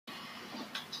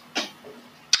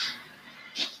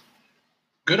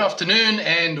Good afternoon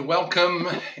and welcome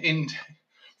in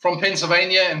from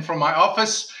Pennsylvania and from my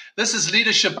office. This is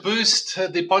Leadership Boost,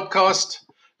 the podcast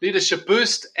Leadership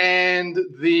Boost, and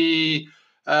the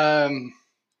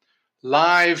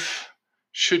live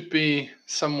should be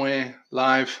somewhere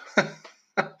live.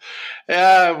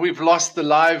 Yeah, we've lost the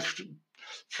live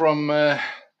from the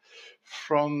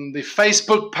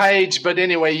Facebook page, but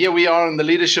anyway, here we are on the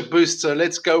Leadership Boost. So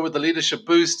let's go with the Leadership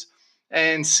Boost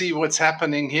and see what's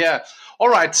happening here. All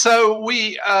right, so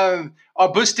we are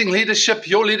boosting leadership,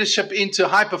 your leadership into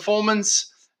high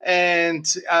performance, and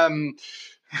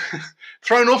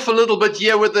thrown off a little bit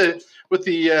here with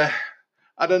the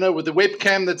I don't know, with the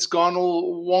webcam that's gone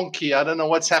all wonky. I don't know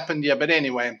what's happened here, but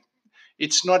anyway,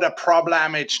 it's not a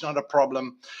problem. It's not a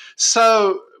problem.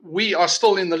 So we are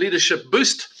still in the Leadership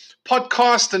Boost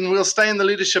podcast, and we'll stay in the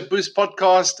Leadership Boost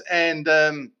podcast. And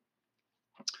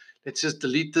let's just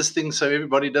delete this thing so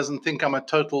everybody doesn't think I'm a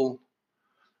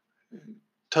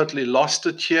totally lost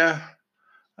it here.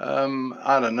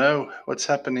 I don't know what's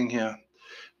happening here.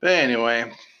 But anyway,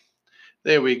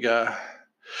 there we go.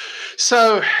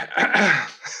 So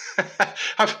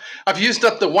I've used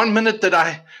up the 1 minute that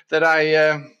I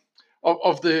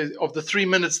of the 3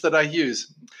 minutes that I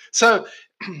use. So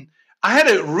I had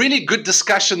a really good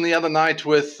discussion the other night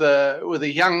with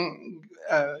a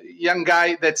young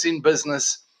guy that's in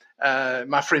business.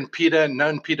 My friend Peter,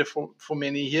 known Peter for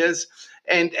many years,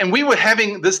 and we were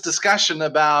having this discussion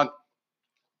about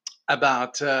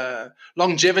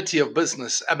longevity of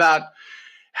business, about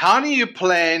how do you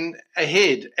plan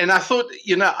ahead. And I thought,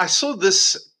 I saw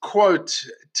this quote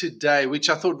today, which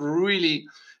I thought really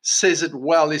says it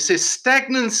well. It says,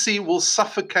 "Stagnancy will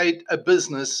suffocate a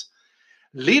business.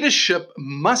 Leadership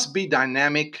must be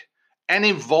dynamic and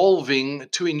evolving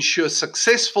to ensure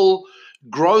successful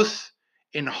growth,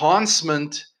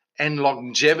 enhancement, and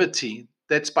longevity."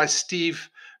 That's by Steve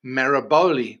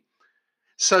Maraboli.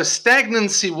 So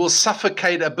stagnancy will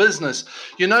suffocate a business.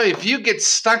 If you get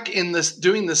stuck in this,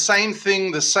 doing the same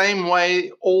thing the same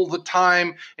way all the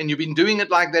time, and you've been doing it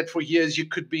like that for years, you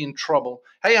could be in trouble.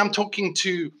 Hey, I'm talking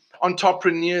to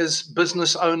entrepreneurs,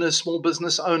 business owners, small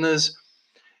business owners.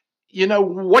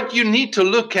 What you need to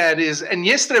look at is, and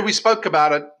yesterday we spoke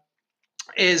about it,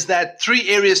 is that 3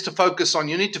 areas to focus on.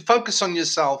 You need to focus on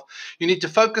yourself. You need to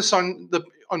focus on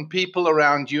people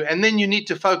around you, and then you need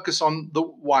to focus on the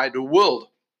wider world.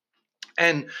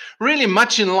 And really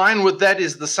much in line with that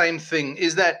is the same thing,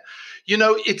 is that,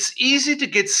 it's easy to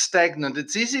get stagnant.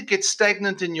 It's easy to get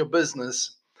stagnant in your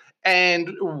business.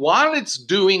 And while you're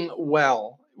doing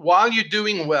well,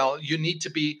 you need to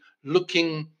be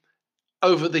looking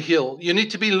over the hill. You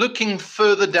need to be looking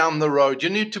further down the road. You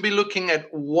need to be looking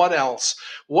at what else.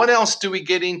 What else do we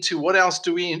get into? What else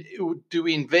do we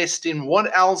invest in?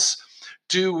 What else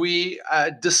do we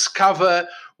discover?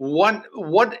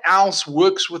 What else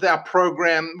works with our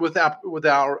program, with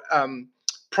our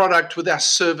product, with our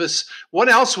service? What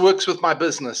else works with my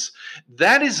business?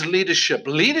 That is leadership.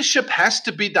 Leadership has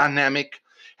to be dynamic,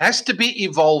 has to be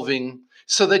evolving,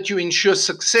 so that you ensure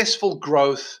successful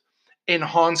growth,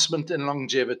 enhancement, and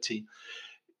longevity.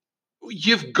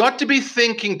 You've got to be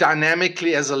thinking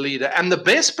dynamically as a leader. And the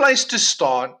best place to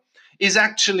start is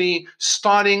actually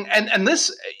starting, and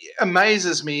this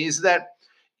amazes me, is that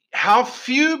how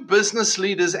few business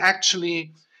leaders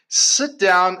actually sit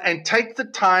down and take the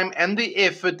time and the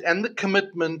effort and the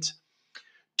commitment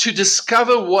to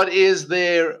discover what is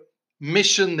their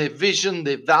mission, their vision,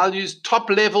 their values, top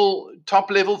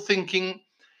level thinking.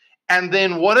 And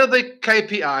then what are the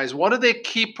KPIs? What are their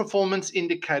key performance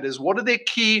indicators? What are their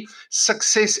key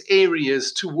success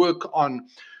areas to work on?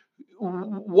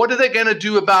 What are they going to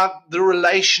do about the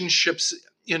relationships?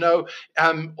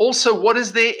 Also, what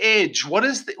is their edge? What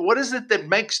is it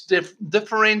that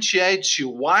differentiates you?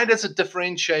 Why does it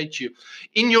differentiate you?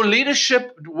 In your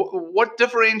leadership, what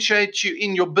differentiates you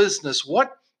in your business?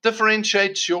 What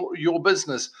differentiates your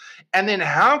business? And then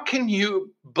how can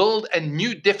you build a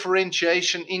new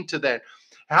differentiation into that?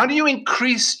 How do you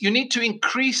increase? You need to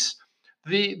increase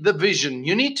the vision.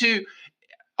 You need to,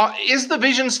 is the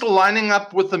vision still lining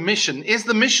up with the mission? Is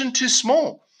the mission too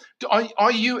small?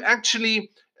 Are you actually,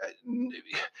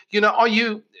 are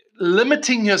you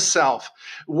limiting yourself?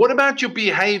 What about your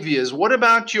behaviors? What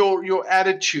about your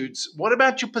attitudes? What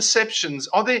about your perceptions?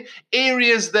 Are there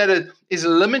areas that is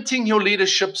limiting your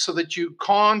leadership so that you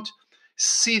can't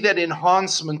see that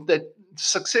enhancement, that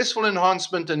successful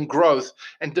enhancement and growth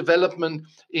and development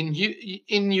in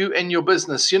you and your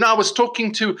business? I was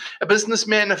talking to a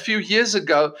businessman a few years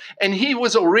ago, and he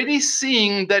was already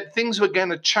seeing that things were going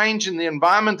to change in the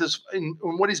environment in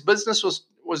what his business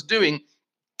was doing.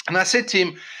 And I said to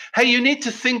him, hey, you need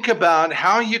to think about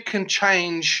how you can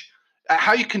change,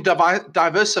 how you can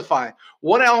diversify.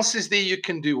 What else is there you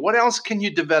can do? What else can you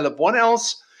develop? What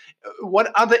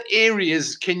other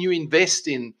areas can you invest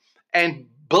in and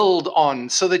build on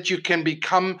so that you can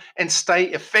become and stay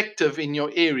effective in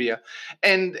your area?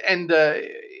 And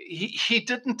he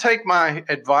didn't take my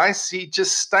advice. He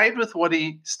just stayed with what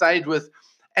he stayed with,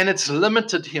 and it's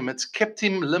limited him. It's kept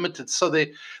him limited. So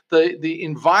the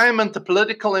environment, the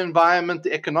political environment,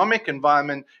 the economic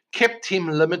environment kept him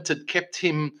limited, kept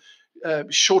him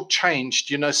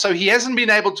shortchanged, So he hasn't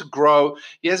been able to grow.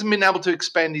 He hasn't been able to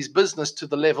expand his business to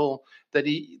the level that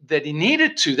he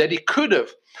needed to, that he could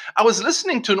have. I was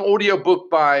listening to an audiobook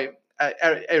by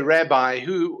a rabbi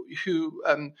who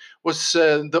was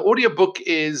the audiobook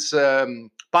is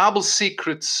Bible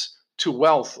Secrets to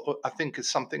Wealth, or I think it's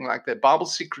something like that. Bible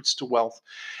Secrets to Wealth,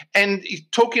 and he's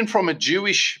talking from a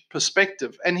Jewish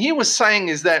perspective. And he was saying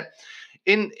is that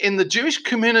in the Jewish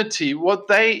community, what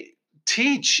they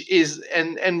teach is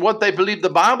and what they believe the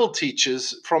Bible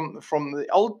teaches from the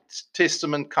Old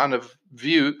Testament kind of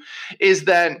view is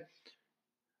that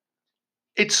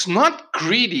it's not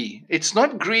greedy. It's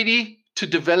not greedy to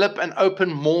develop and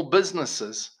open more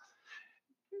businesses.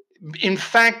 In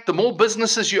fact, the more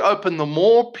businesses you open, the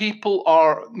more people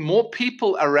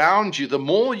around you, the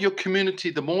more your community,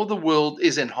 the more the world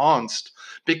is enhanced.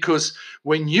 Because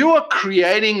when you are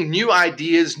creating new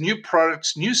ideas, new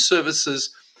products, new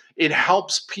services, it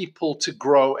helps people to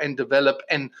grow and develop.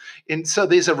 And so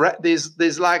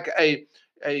there's like a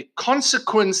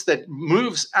consequence that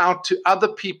moves out to other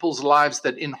people's lives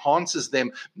that enhances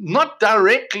them, not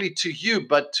directly to you,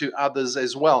 but to others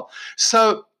as well.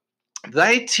 So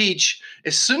they teach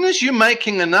as soon as you're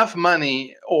making enough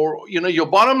money or your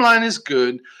bottom line is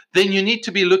good, then you need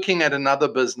to be looking at another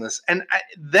business. And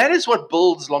that is what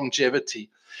builds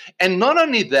longevity. And not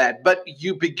only that, but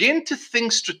you begin to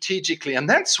think strategically. And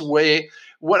that's where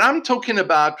what I'm talking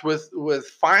about with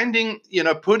finding,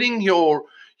 putting your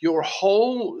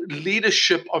whole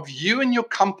leadership of you and your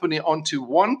company onto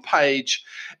one page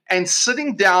and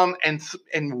sitting down and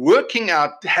working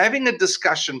out, having a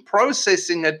discussion,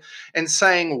 processing it and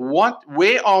saying,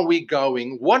 where are we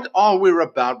going? What are we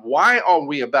about? Why are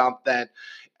we about that?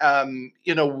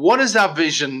 What is our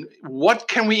vision? What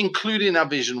can we include in our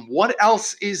vision? What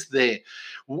else is there?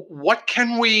 What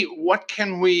can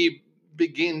we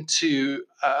begin to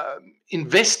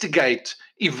investigate,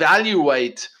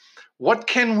 evaluate? What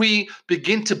can we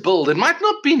begin to build? It might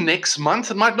not be next month.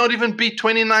 It might not even be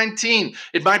 2019.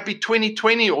 It might be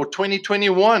 2020 or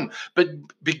 2021. But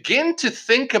begin to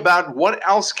think about what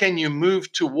else can you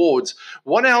move towards?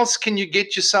 What else can you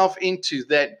get yourself into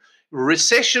that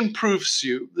recession proofs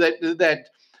you, that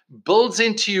builds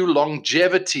into you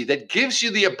longevity, that gives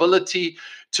you the ability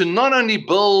to not only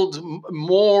build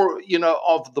more,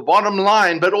 of the bottom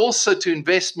line, but also to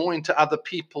invest more into other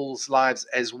people's lives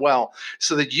as well,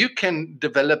 so that you can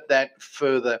develop that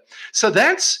further. So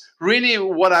that's really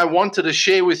what I wanted to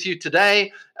share with you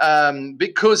today,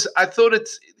 because I thought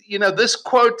it's, this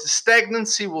quote,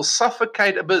 stagnancy will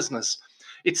suffocate a business.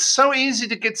 It's so easy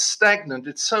to get stagnant.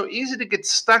 It's so easy to get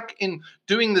stuck in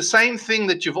doing the same thing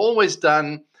that you've always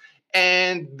done.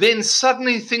 And then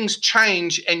suddenly things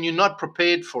change and you're not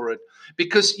prepared for it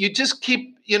because you just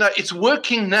keep, it's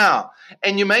working now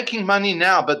and you're making money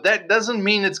now, but that doesn't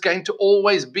mean it's going to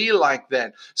always be like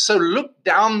that. So look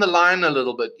down the line a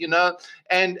little bit,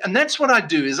 and that's what I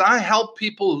do is I help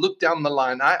people look down the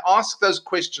line. I ask those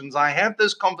questions. I have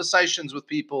those conversations with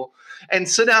people and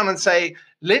sit down and say,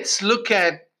 let's look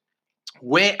at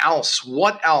where else,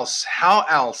 what else, how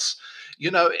else,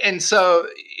 and so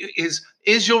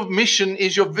is your mission,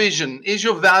 is your vision, is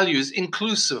your values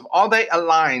inclusive? Are they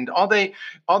aligned? Are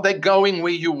they going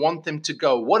where you want them to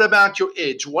go? What about your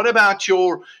edge? What about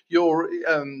your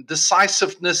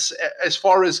decisiveness as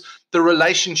far as the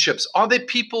relationships? Are there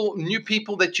new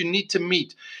people that you need to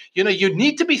meet? You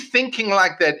need to be thinking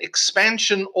like that,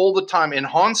 expansion all the time,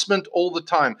 enhancement all the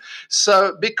time.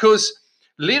 So because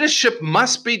leadership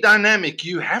must be dynamic.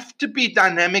 You have to be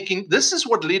dynamic. This is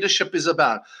what leadership is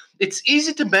about. It's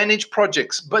easy to manage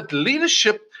projects, but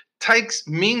leadership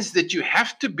means that you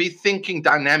have to be thinking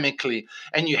dynamically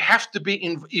and you have to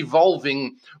be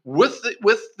evolving with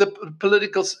the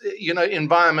political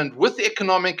environment, with the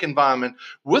economic environment,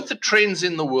 with the trends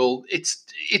in the world.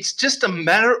 It's just a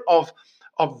matter of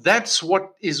that's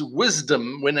what is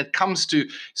wisdom when it comes to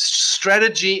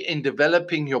strategy in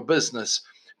developing your business,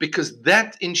 because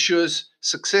that ensures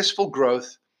successful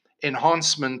growth,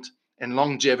 enhancement, and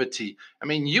longevity. I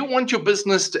mean, you want your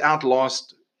business to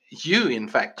outlast in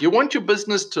fact, you want your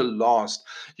business to last.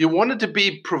 You want it to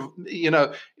be,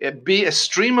 be a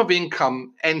stream of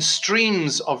income and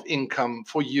streams of income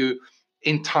for you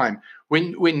in time.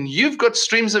 When you've got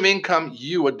streams of income,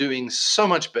 you are doing so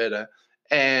much better,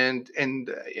 and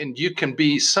you can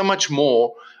be so much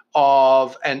more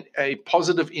of a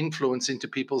positive influence into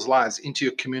people's lives, into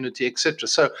your community, etc.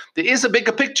 So there is a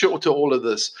bigger picture to all of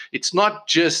this. It's not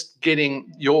just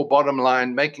getting your bottom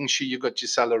line, making sure you got your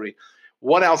salary.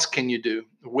 What else can you do?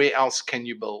 Where else can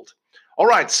you build? All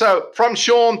right. So from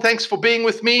Sean, thanks for being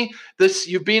with me.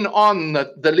 You've been on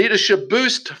the Leadership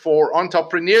Boost for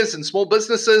entrepreneurs and small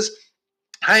businesses.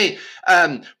 Hey,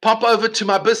 pop over to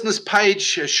my business page,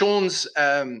 Sean's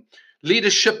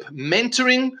Leadership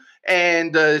Mentoring,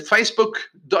 and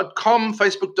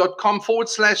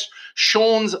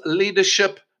facebook.com/Sean's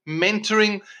Leadership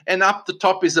Mentoring. And up the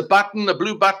top is a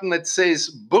blue button that says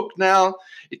book now.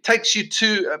 It takes you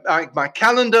to my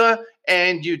calendar,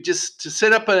 and you just to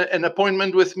set up an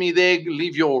appointment with me there,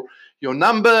 leave your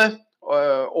number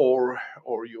or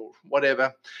your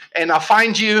whatever, and I'll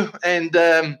find you, and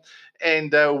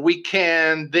we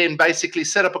can then basically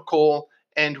set up a call,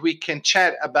 and we can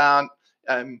chat about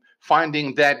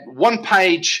finding that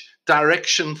one-page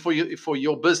direction for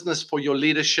your business, for your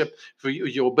leadership, for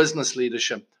your business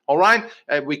leadership. All right,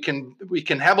 we can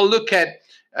have a look at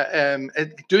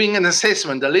doing an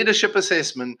assessment, a leadership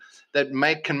assessment that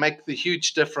can make the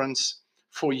huge difference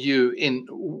for you in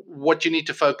what you need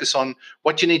to focus on,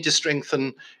 what you need to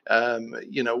strengthen,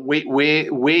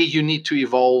 where you need to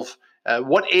evolve,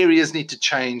 what areas need to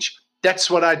change. That's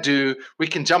what I do. We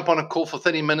can jump on a call for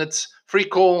 30 minutes, free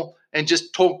call, and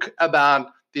just talk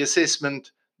about the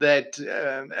assessment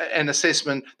an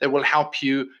assessment that will help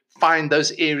you find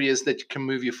those areas that can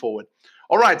move you forward.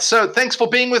 All right. So thanks for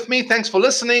being with me. Thanks for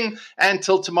listening.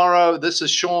 Until tomorrow, this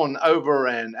is Sean, over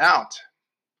and out.